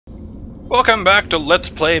Welcome back to Let's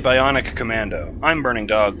Play Bionic Commando. I'm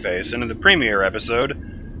BurningDogFace, and in the premiere episode,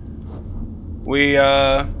 we,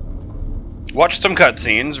 watched some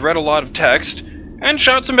cutscenes, read a lot of text, and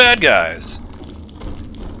shot some bad guys.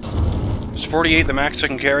 Is 48 the max I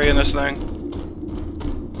can carry in this thing?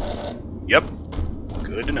 Yep.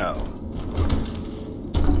 Good to know.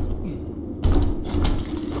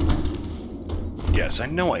 Yes, I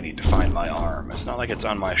know I need to find my arm. It's not like it's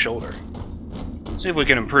on my shoulder. See if we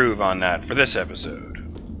can improve on that for this episode.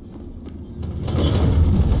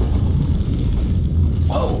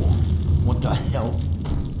 Whoa! What the hell?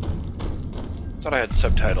 Thought I had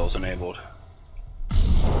subtitles enabled.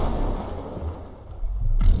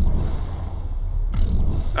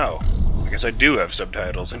 Oh, I guess I do have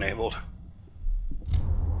subtitles enabled.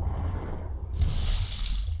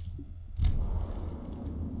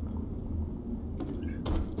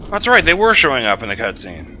 That's right, they were showing up in the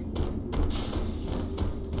cutscene.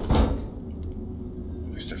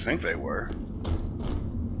 I think they were.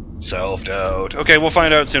 Self-doubt. Okay, we'll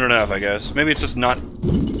find out soon enough, I guess. Maybe it's just not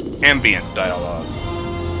ambient dialogue.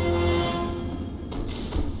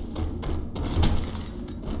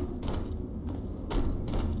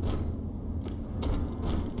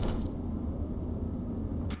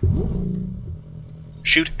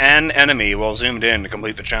 Shoot an enemy while zoomed in to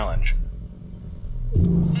complete the challenge.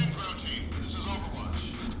 Main ground team, this is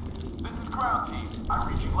Overwatch. This is ground team. I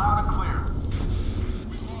read you loud and clear.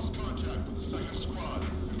 Contact with the second squad.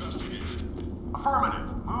 Investigate. Affirmative.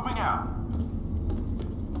 Moving out.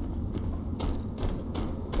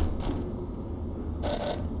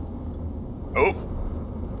 Oh.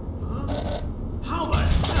 How the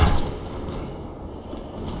hell?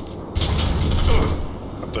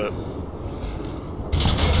 What the?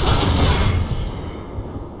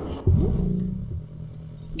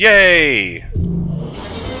 Yay!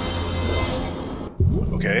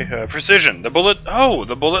 Okay, precision. The bullet... Oh,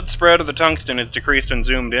 the bullet spread of the tungsten is decreased and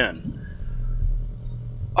zoomed in.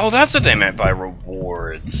 Oh, that's what they meant by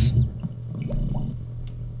rewards.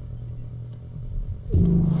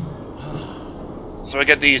 So I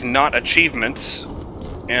get these not achievements,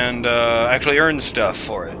 and actually earn stuff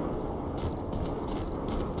for it.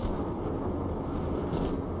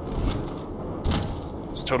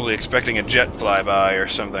 I was totally expecting a jet flyby or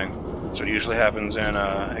something. That's what usually happens in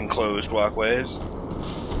enclosed walkways.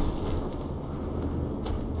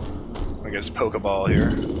 I guess Pokeball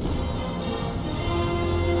here.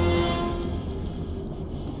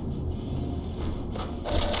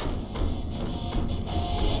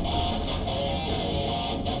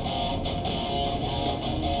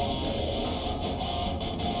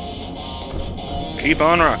 Keep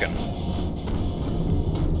on rocking.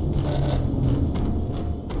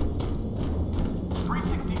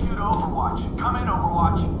 Overwatch. Come in,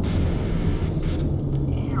 Overwatch.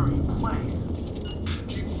 Eerie place.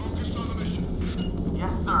 Keep focused on the mission.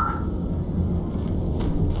 Yes, sir.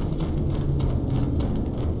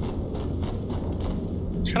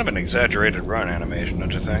 It's kind of an exaggerated run animation,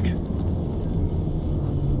 don't you think?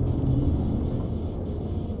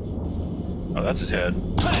 Oh, that's his head.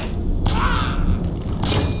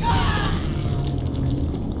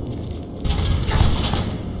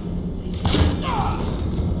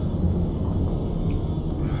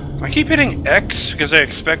 I keep hitting X because I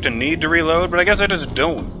expect a need to reload, but I guess I just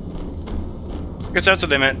don't. I guess that's what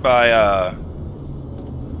they meant by,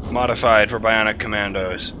 modified for Bionic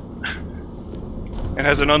Commandos. It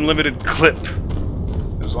has an unlimited clip,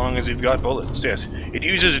 as long as you've got bullets. Yes, it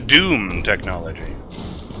uses Doom technology.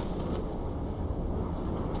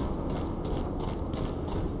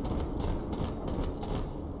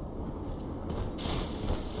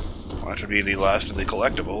 Well, that should be the last of the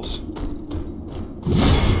collectibles.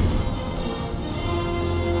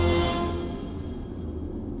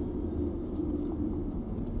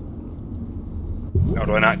 Oh,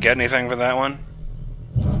 do I not get anything for that one?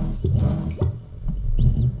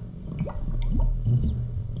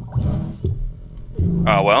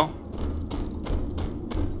 Oh, well.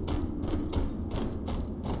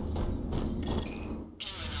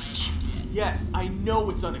 Yes, I know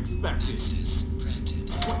it's unexpected.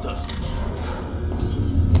 What the?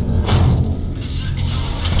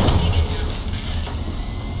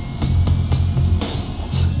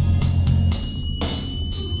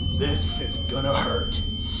 This is gonna hurt.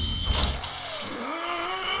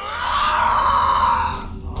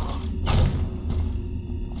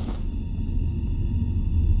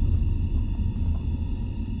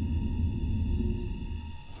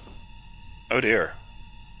 Oh dear.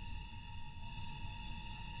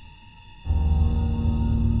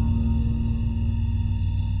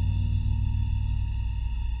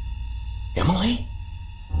 Emily?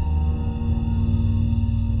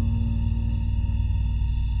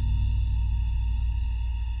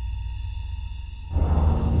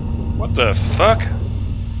 What the fuck?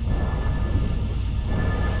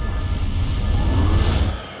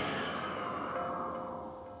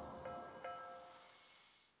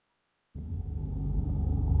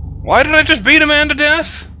 Why did I just beat a man to death?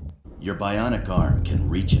 Your bionic arm can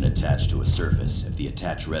reach and attach to a surface if the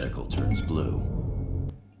attach reticle turns blue.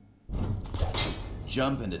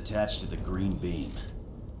 Jump and attach to the green beam.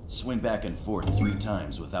 Swing back and forth 3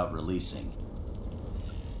 times without releasing.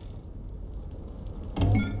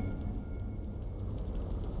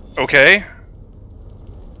 Okay.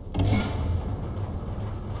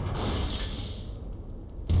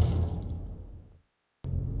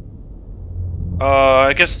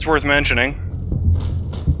 I guess it's worth mentioning.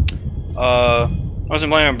 I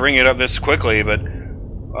wasn't planning on bringing it up this quickly, but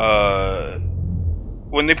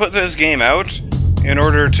when they put this game out, in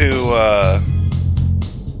order to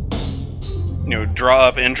you know, draw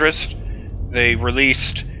up interest, they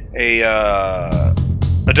released a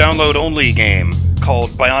download-only game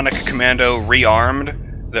called Bionic Commando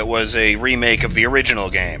Rearmed that was a remake of the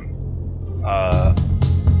original game.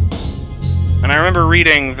 And I remember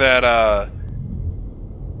reading that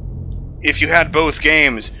if you had both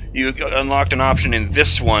games, you unlocked an option in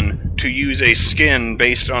this one to use a skin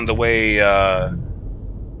based on the way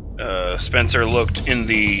Spencer looked in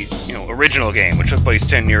the original game, which took place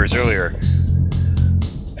 10 years earlier.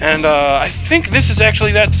 And I think this is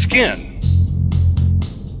actually that skin.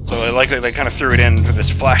 So I like that they kind of threw it in for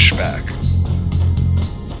this flashback.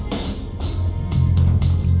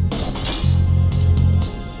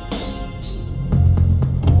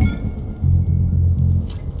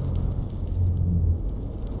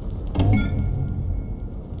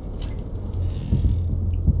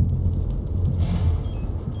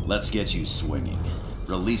 Let's get you swinging.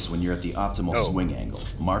 Release when you're at the optimal swing angle,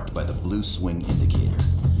 marked by the blue swing indicator.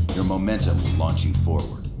 Your momentum will launch you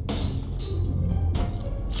forward.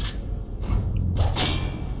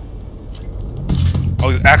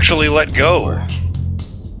 Oh, actually let go. Work.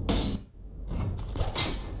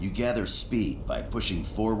 You gather speed by pushing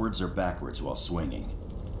forwards or backwards while swinging.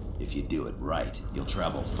 If you do it right, you'll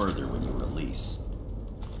travel further when you release.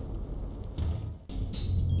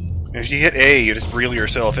 If you hit A, you just reel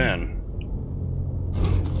yourself in.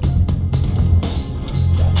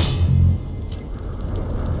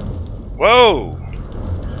 Whoa!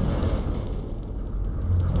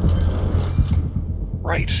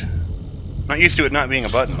 Right. Not used to it not being a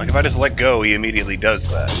button. Like, if I just let go, he immediately does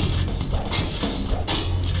that.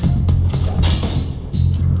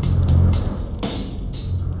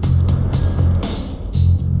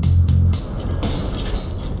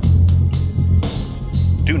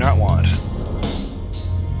 Do not want.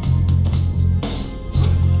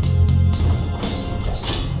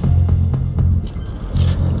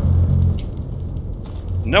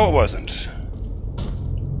 No, it wasn't.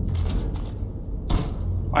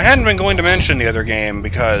 I hadn't been going to mention the other game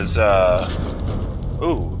because,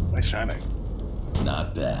 ooh, nice timing.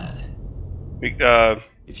 Not bad.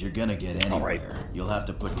 If you're gonna get anywhere, you'll have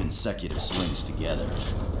to put consecutive swings together.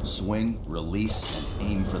 Swing, release, and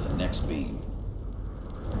aim for the next beam.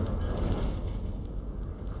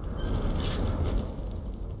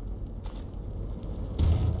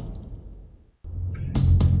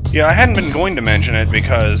 Yeah, I hadn't been going to mention it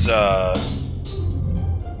because,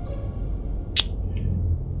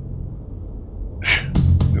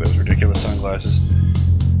 those ridiculous sunglasses.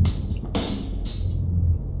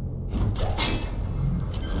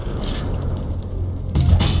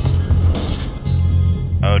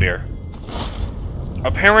 Oh dear.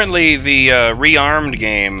 Apparently the rearmed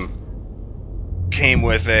game came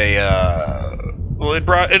with a, well,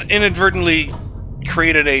 it inadvertently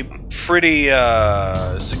created a pretty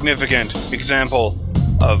significant example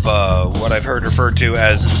of what I've heard referred to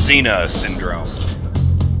as Xena syndrome,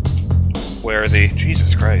 where the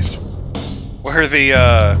where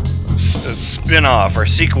the spin-off or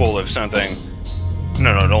sequel of something,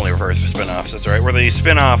 no, it only refers to spin-offs, that's right, where the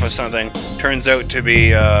spin-off of something turns out to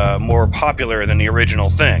be more popular than the original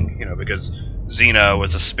thing, you know, because Xena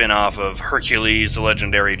was a spin-off of Hercules: The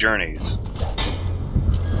Legendary Journeys.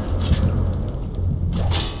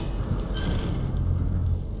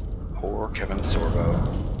 Poor Kevin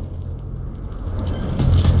Sorbo.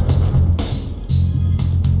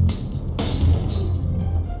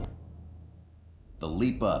 The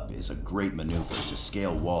leap up is a great maneuver to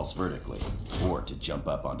scale walls vertically, or to jump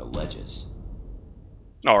up onto ledges.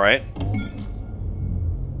 Alright.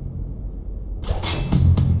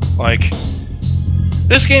 Like,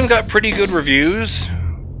 this game got pretty good reviews,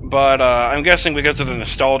 but I'm guessing because of the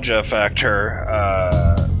nostalgia factor,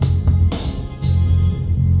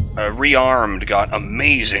 Rearmed got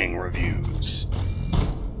amazing reviews.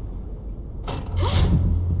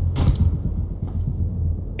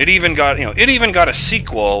 It even got, it even got a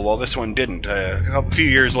sequel, while this one didn't. A few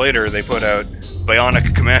years later, they put out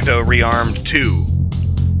Bionic Commando Rearmed 2,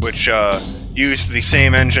 which used the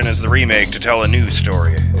same engine as the remake to tell a new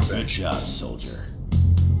story. Good job, soldier.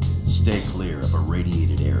 Stay clear of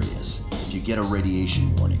irradiated areas. If you get a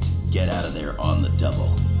radiation warning, get out of there on the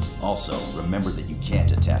double. Also, remember that you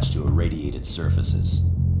can't attach to irradiated surfaces.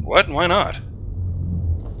 What? Why not?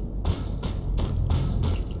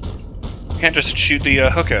 Can't just shoot the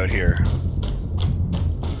hook out here.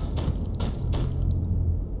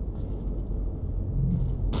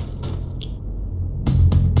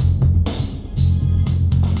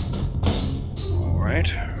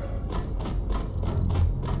 Alright.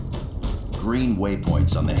 Green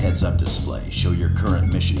waypoints on the heads-up display show your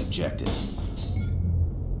current mission objective.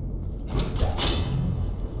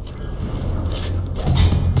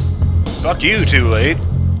 Fuck you, too late.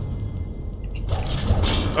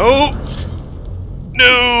 Oh!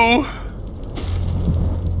 No!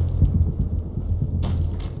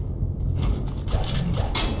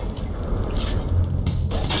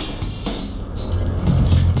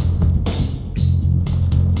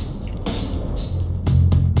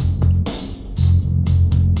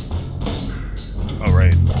 All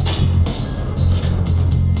right.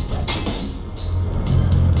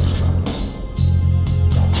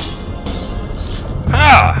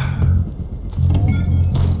 Ah!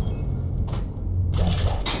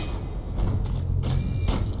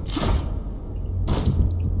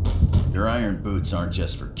 Your iron boots aren't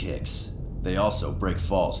just for kicks. They also break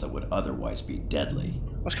falls that would otherwise be deadly.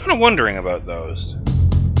 I was kind of wondering about those.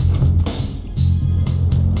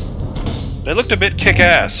 They looked a bit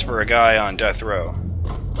kick-ass for a guy on death row.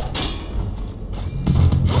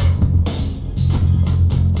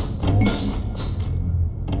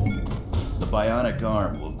 The Bionic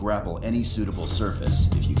Arm will grapple any suitable surface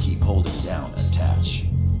if you keep holding down attach.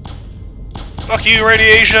 Fuck you,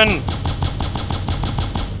 radiation!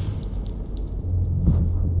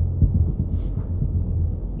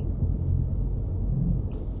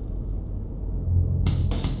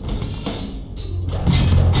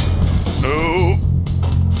 Oh!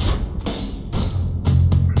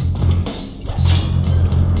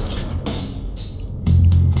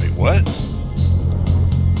 Wait, what?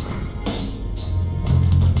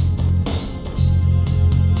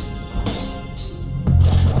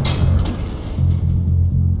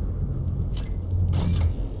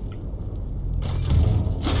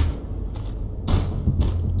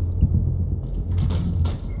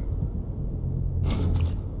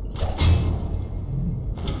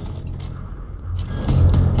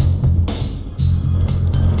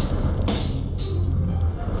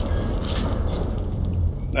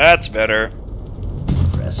 That's better.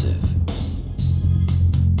 Impressive.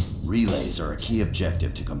 Relays are a key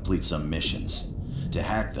objective to complete some missions. To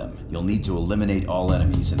hack them, you'll need to eliminate all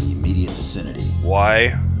enemies in the immediate vicinity. Why?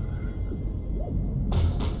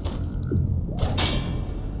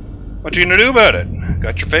 What you gonna do about it?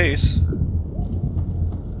 Got your face.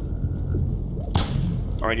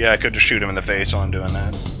 Alright, yeah, I could just shoot him in the face while I'm doing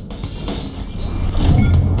that.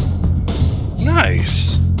 Nice!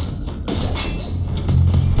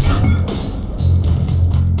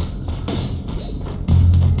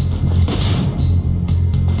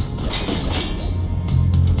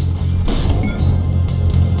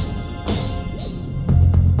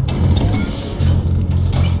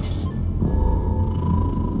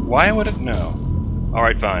 Why would it know?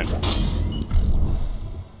 Alright, fine.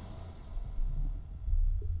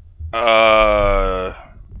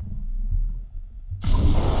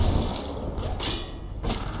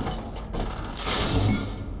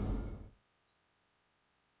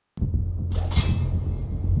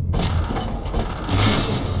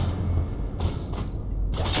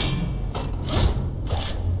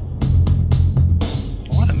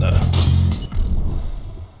 What in the...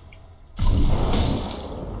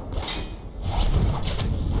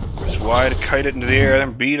 Y to kite it into the air,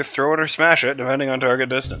 then B to throw it or smash it, depending on target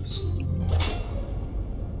distance.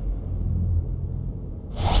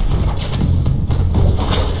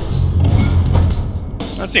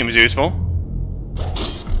 That seems useful.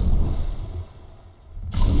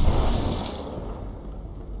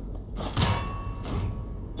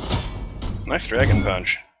 Nice dragon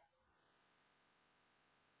punch.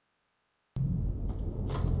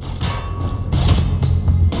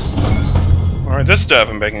 Alright, this stuff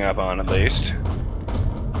I'm picking up on, at least.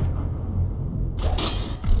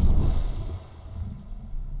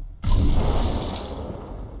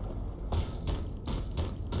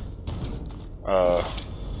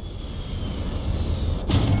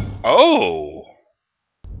 Oh!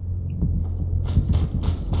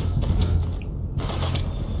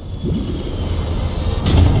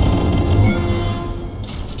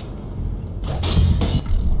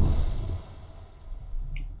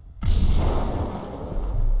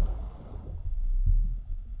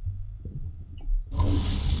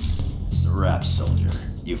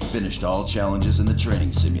 finished all challenges in the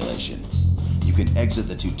training simulation. You can exit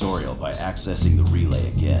the tutorial by accessing the relay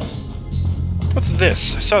again. What's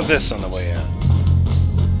this? I saw this on the way in.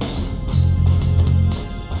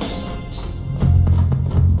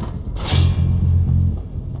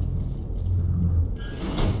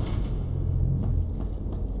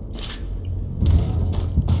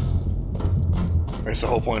 That's the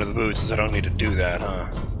whole point of the boots, is I don't need to do that, huh?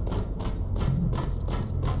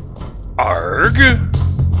 Arg!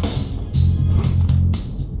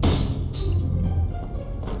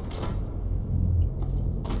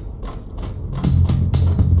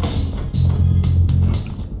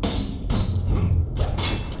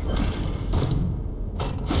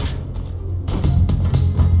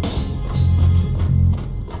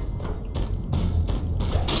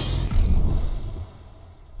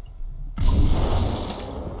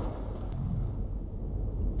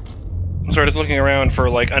 So I was looking around for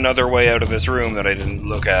like another way out of this room that I didn't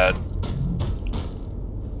look at.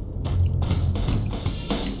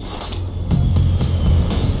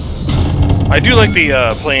 I do like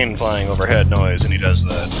the plane flying overhead noise, and he does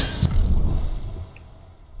that.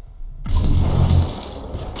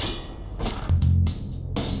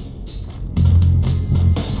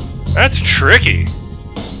 That's tricky.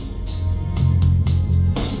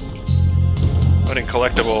 Putting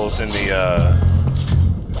collectibles in the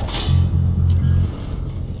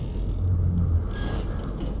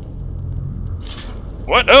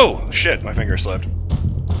What? Oh! Shit, my finger slipped.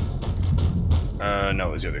 No,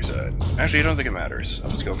 it was the other side. Actually, I don't think it matters.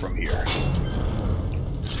 I'll just go from here.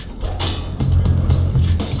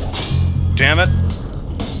 Damn it!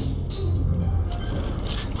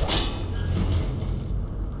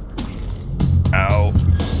 Ow.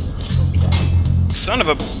 Son of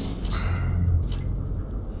a...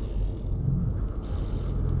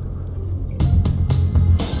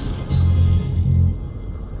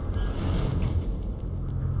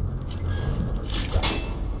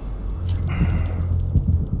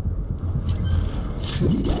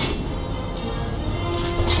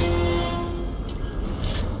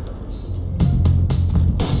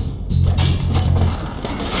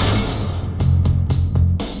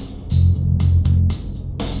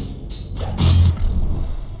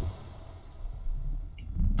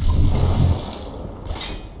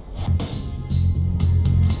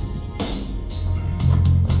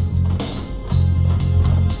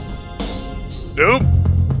 Nope.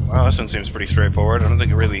 Wow, this one seems pretty straightforward. I don't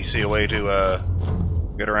think I really see a way to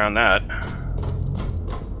get around that.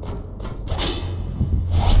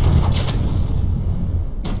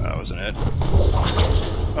 That wasn't it.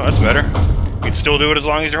 Oh, that's better. You can still do it as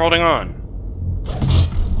long as you're holding on.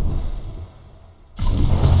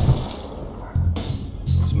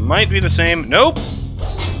 This might be the same. Nope!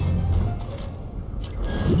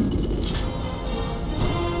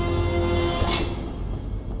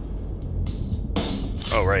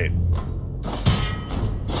 Oh, right.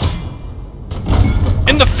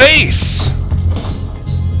 In the face!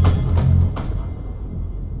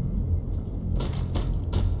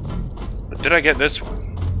 But did I get this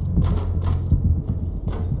one?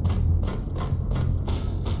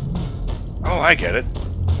 Oh, I get it.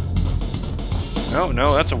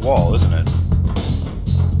 No, that's a wall, isn't it?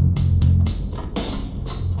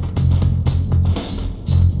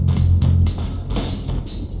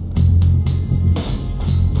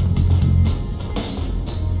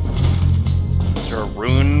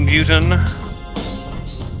 Button.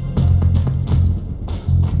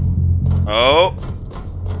 Oh,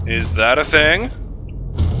 is that a thing?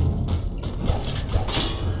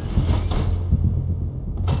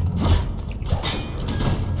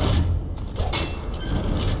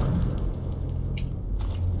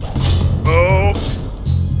 Oh.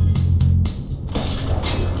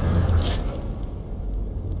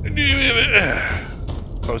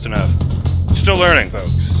 Close enough. Still learning,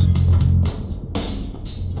 folks.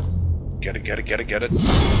 Get it.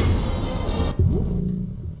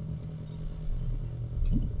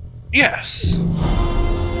 Yes!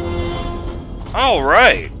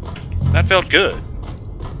 Alright! That felt good.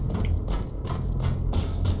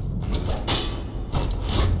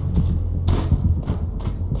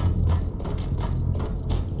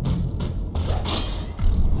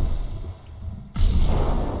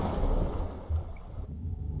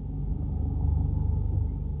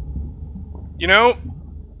 You know,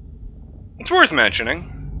 it's worth mentioning.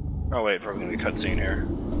 Oh wait, probably gonna be a cutscene here.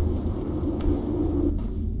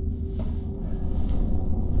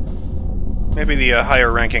 Maybe the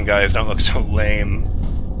higher ranking guys don't look so lame.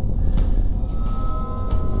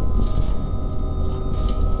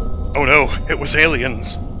 Oh no, it was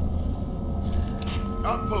aliens.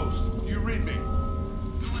 Outpost, do you read me?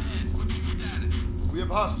 Go ahead. We have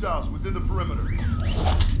hostiles within the perimeter.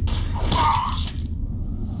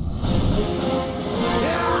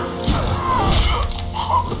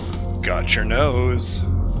 Got your nose.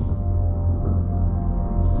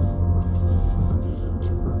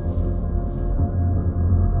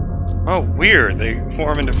 Oh, weird. They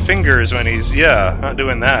form into fingers when he's... yeah, not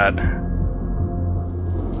doing that.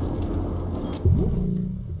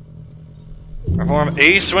 Perform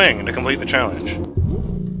a swing to complete the challenge.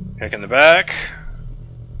 Kick in the back.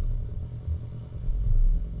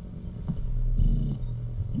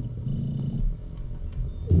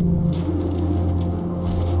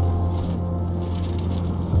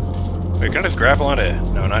 Wait, can I just grapple onto it?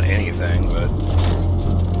 No, not anything, but...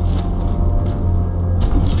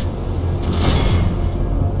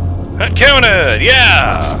 That counted!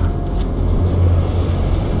 Yeah!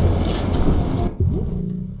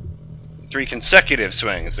 3 consecutive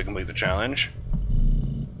swings to complete the challenge.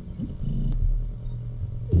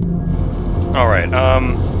 Alright,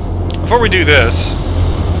 before we do this...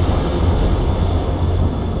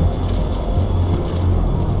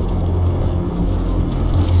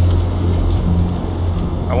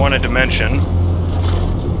 I wanted to mention...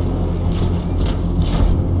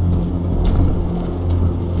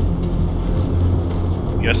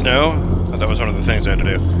 Yes, no? I thought that was one of the things I had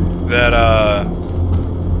to do. That,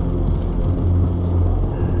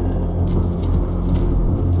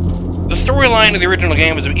 the storyline of the original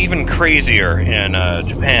game was even crazier in,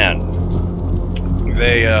 Japan.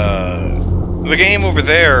 They, the game over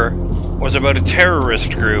there was about a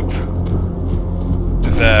terrorist group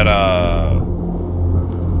that,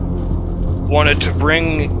 wanted to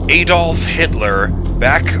bring Adolf Hitler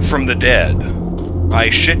back from the dead. I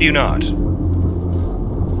shit you not.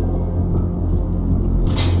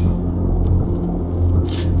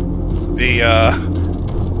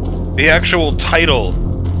 The actual title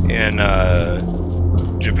in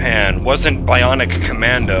Japan wasn't Bionic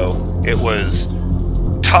Commando, it was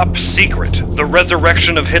Top Secret, The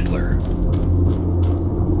Resurrection of Hitler.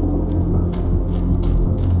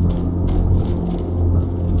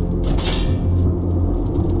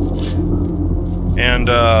 And,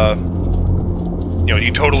 you know,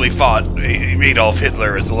 you totally fought Adolf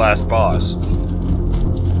Hitler as the last boss.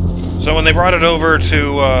 So when they brought it over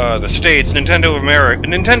to the States, Nintendo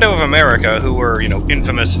of America, who were, you know,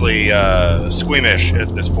 infamously squeamish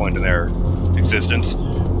at this point in their existence,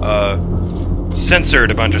 censored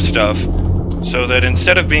a bunch of stuff, so that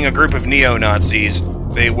instead of being a group of neo-Nazis,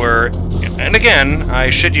 they were, and again, I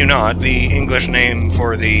shit you not, the English name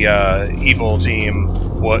for the evil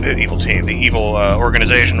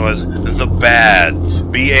organization was the Bads,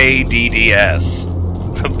 B-A-D-D-S,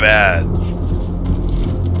 the Bads.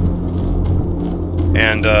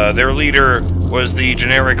 And their leader was the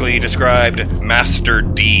generically described Master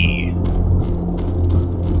D.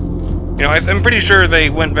 You know, I'm pretty sure they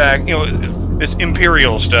went back, you know, this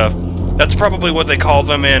Imperial stuff, that's probably what they called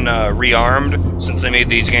them in Rearmed, since they made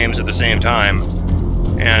these games at the same time.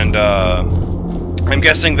 And I'm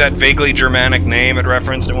guessing that vaguely Germanic name it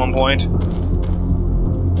referenced at one point.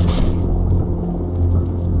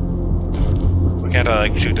 Can't I,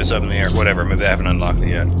 like, shoot this up in the air? Whatever, maybe I haven't unlocked it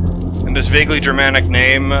yet. And this vaguely Germanic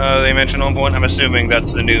name they mentioned at one point, I'm assuming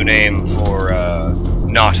that's the new name for,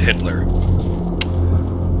 not Hitler.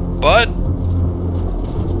 But,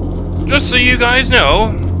 just so you guys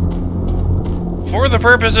know, for the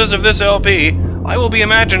purposes of this LP, I will be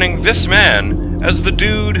imagining this man as the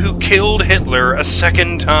dude who killed Hitler a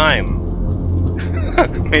second time.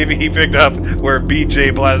 Maybe he picked up where B.J.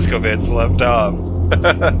 Blazkowicz left off.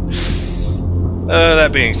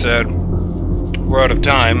 That being said, we're out of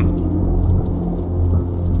time.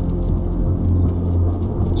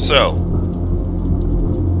 So,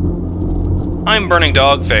 I'm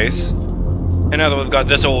BurningDogFace, and now that we've got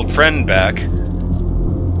this old friend back,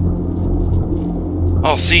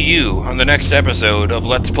 I'll see you on the next episode of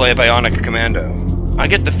Let's Play Bionic Commando. I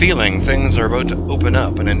get the feeling things are about to open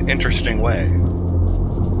up in an interesting way.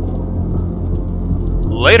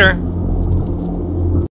 Later!